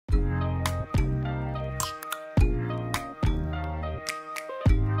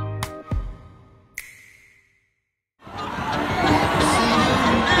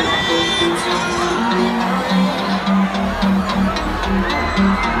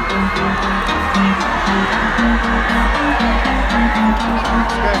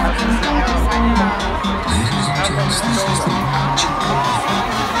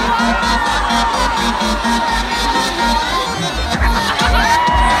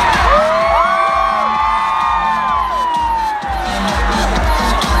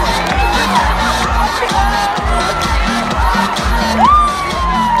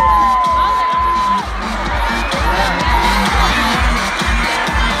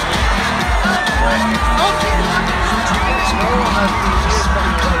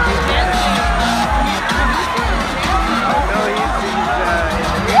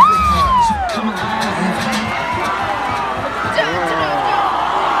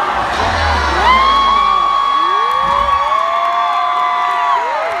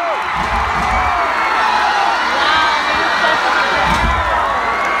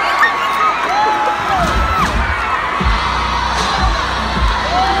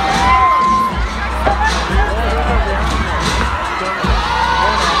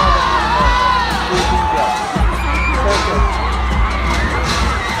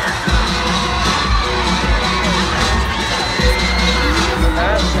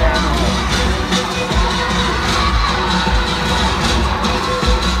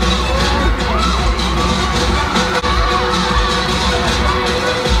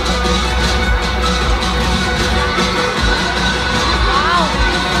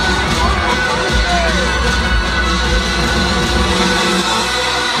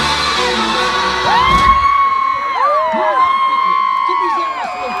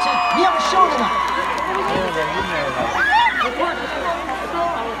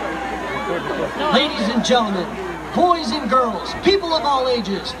Ladies and gentlemen, boys and girls, people of all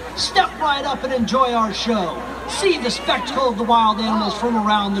ages, step right up and enjoy our show. See the spectacle of the wild animals from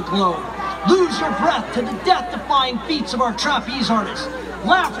around the globe. Lose your breath to the death-defying feats of our trapeze artists.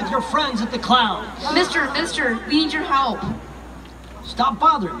 Laugh with your friends at the clowns. Mister, we need your help. Stop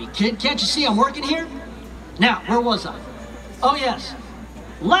bothering me, kid. Can't you see I'm working here? Now, where was I? Oh, yes.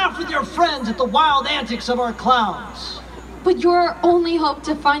 Laugh with your friends at the wild antics of our clowns. But you're our only hope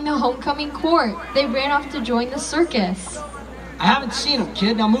to find the homecoming court. They ran off to join the circus. I haven't seen them,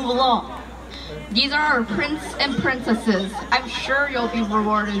 kid. Now move along. These are our prince and princesses. I'm sure you'll be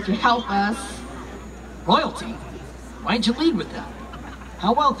rewarded if you help us. Royalty? Why didn't you lead with that?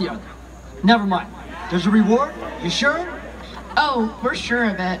 How wealthy are they? Never mind. There's a reward? You sure? Oh, we're sure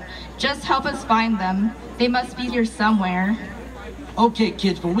of it. Just help us find them. They must be here somewhere. Okay,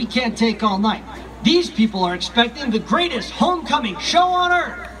 kids, but we can't take all night. These people are expecting the greatest homecoming show on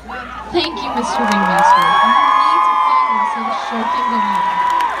earth. Thank you, Mr. Ringmaster. We need to find them so the show can go on.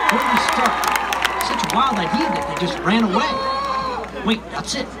 Where do we start? Such a wild idea that they just ran away. Wait,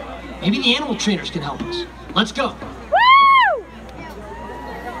 that's it. Maybe the animal trainers can help us. Let's go. Woo!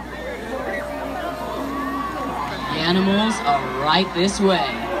 The animals are right this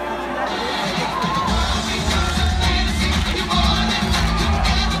way.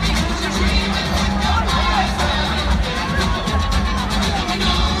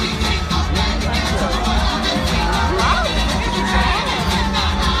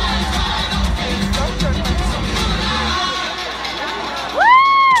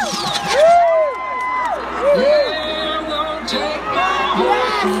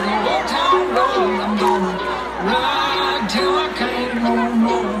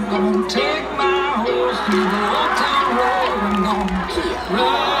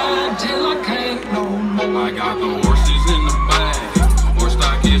 I got the horses in the bag, horse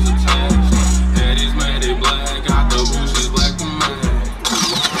stock is attached. Daddy's made it black, got the bushes black to match.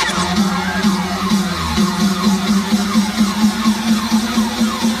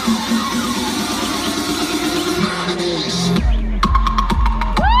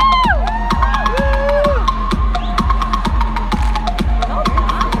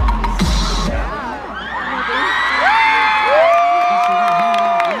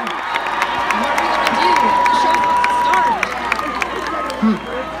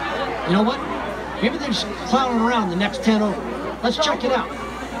 You know what? Maybe they're just clowning around the next 10 over. Let's check it out.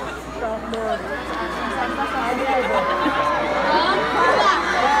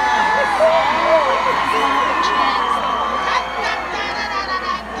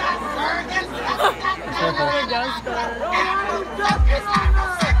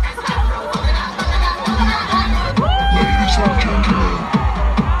 Ladies and gentlemen,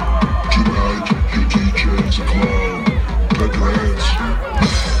 tonight your DJ is a clown. Clap your hands.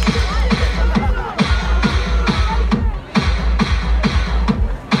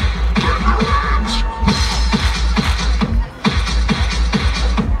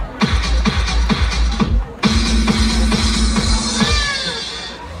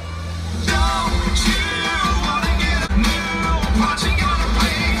 Don't you wanna get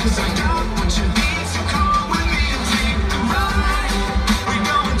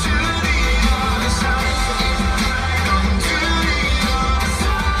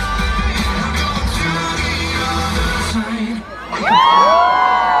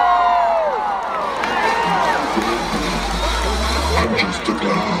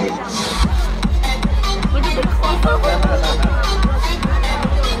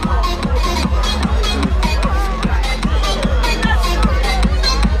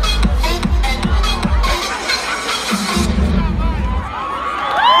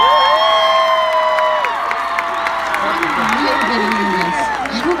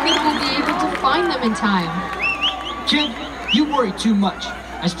you'll be able to find them in time. Kid, you worry too much.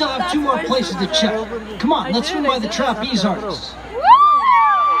 I still have 2 more places to check. Come on, let's swing by the trapeze artists.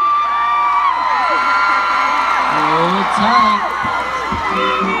 Hold tight.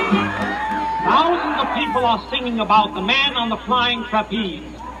 Thousands of people are singing about the man on the flying trapeze.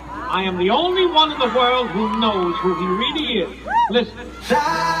 I am the only one in the world who knows who he really is. Listen.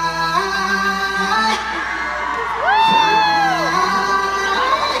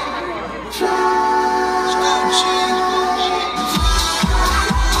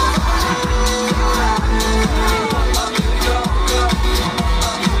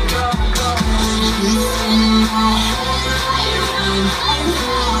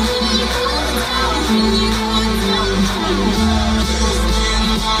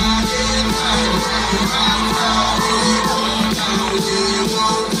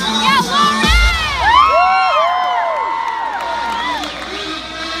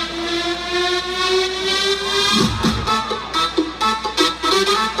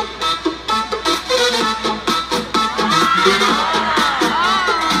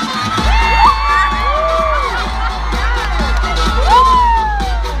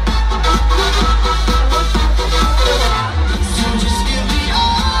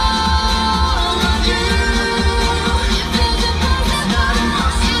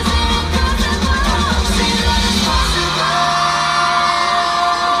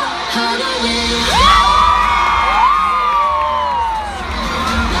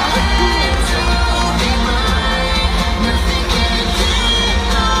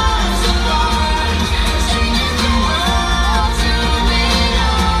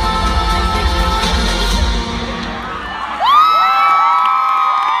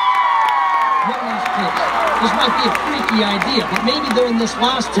 This might be a freaky idea, but maybe they're in this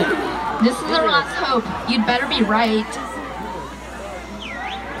last tent. This is our last hope. You'd better be right.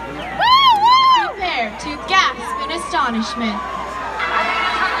 Prepare to gasp in astonishment.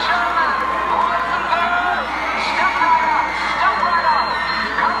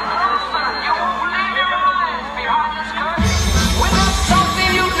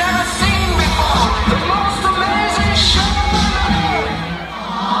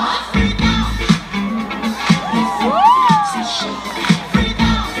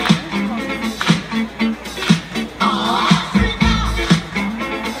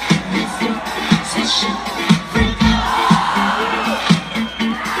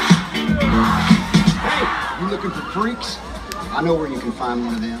 Freaks? I know where you can find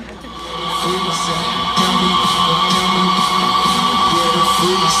one of them.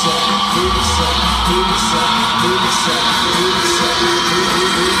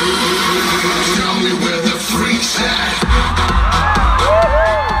 Tell me where the freaks at.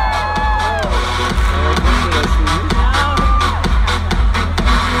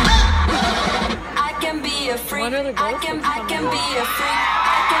 I can be a freak. I can be a freak. I can be a freak.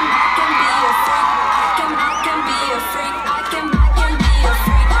 I can be a freak. I can be a freak. I can be a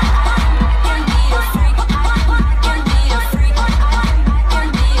freak. I can be a freak. I can be a freak. I can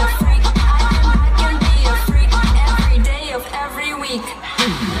be a freak. I can be a freak every day of every week.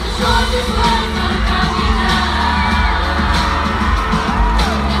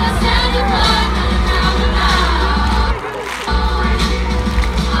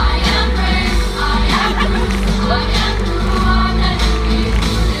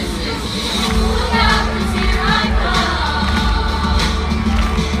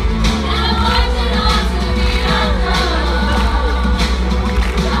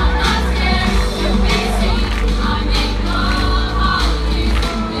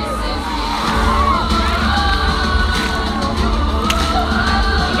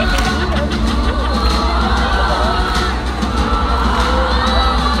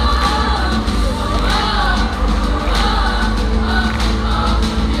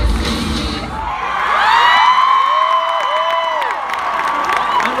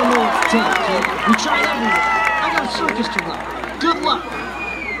 We tried everywhere. I got a circus to run. Good luck.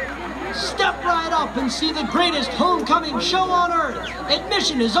 Step right up and see the greatest homecoming show on earth.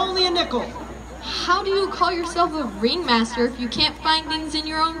 Admission is only a nickel. How do you call yourself a ringmaster if you can't find things in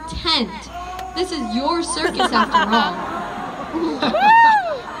your own tent? This is your circus after all.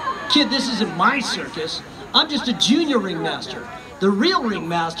 Kid, this isn't my circus. I'm just a junior ringmaster. The real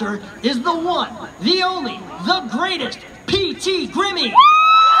ringmaster is the one, the only, the greatest, P.T. Grimmy.